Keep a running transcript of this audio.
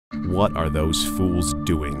What are those fools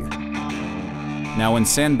doing? Now when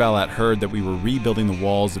Sanballat heard that we were rebuilding the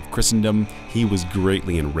walls of Christendom, he was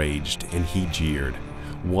greatly enraged, and he jeered.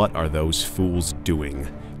 What are those fools doing?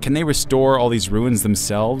 Can they restore all these ruins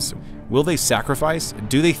themselves? Will they sacrifice?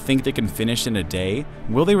 Do they think they can finish in a day?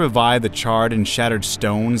 Will they revive the charred and shattered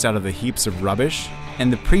stones out of the heaps of rubbish?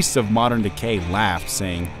 And the priests of modern decay laughed,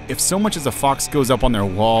 saying, if so much as a fox goes up on their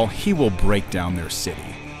wall, he will break down their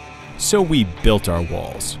city. So we built our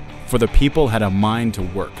walls, for the people had a mind to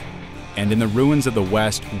work, and in the ruins of the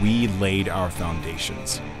west we laid our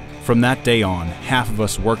foundations. From that day on, half of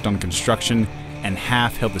us worked on construction, and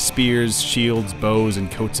half held the spears, shields, bows, and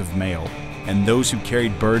coats of mail. And those who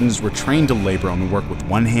carried burdens were trained to labor on the work with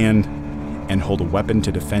one hand and hold a weapon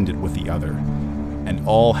to defend it with the other. And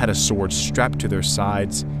all had a sword strapped to their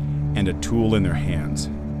sides and a tool in their hands.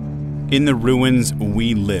 In the ruins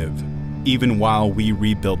we live, even while we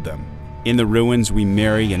rebuild them. In the ruins we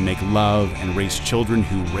marry and make love and raise children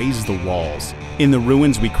who raise the walls. In the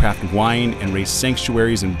ruins we craft wine and raise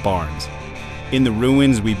sanctuaries and barns. In the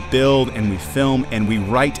ruins we build and we film and we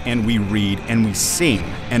write and we read and we sing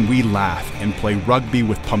and we laugh and play rugby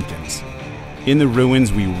with pumpkins. In the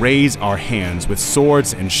ruins we raise our hands with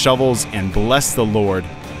swords and shovels and bless the Lord,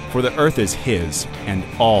 for the earth is His and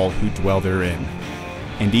all who dwell therein.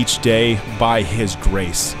 And each day, by His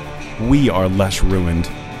grace, we are less ruined.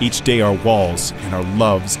 Each day our walls and our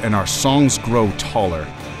loves and our songs grow taller.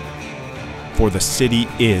 For the city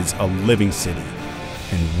is a living city,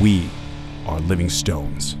 and we are living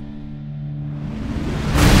stones.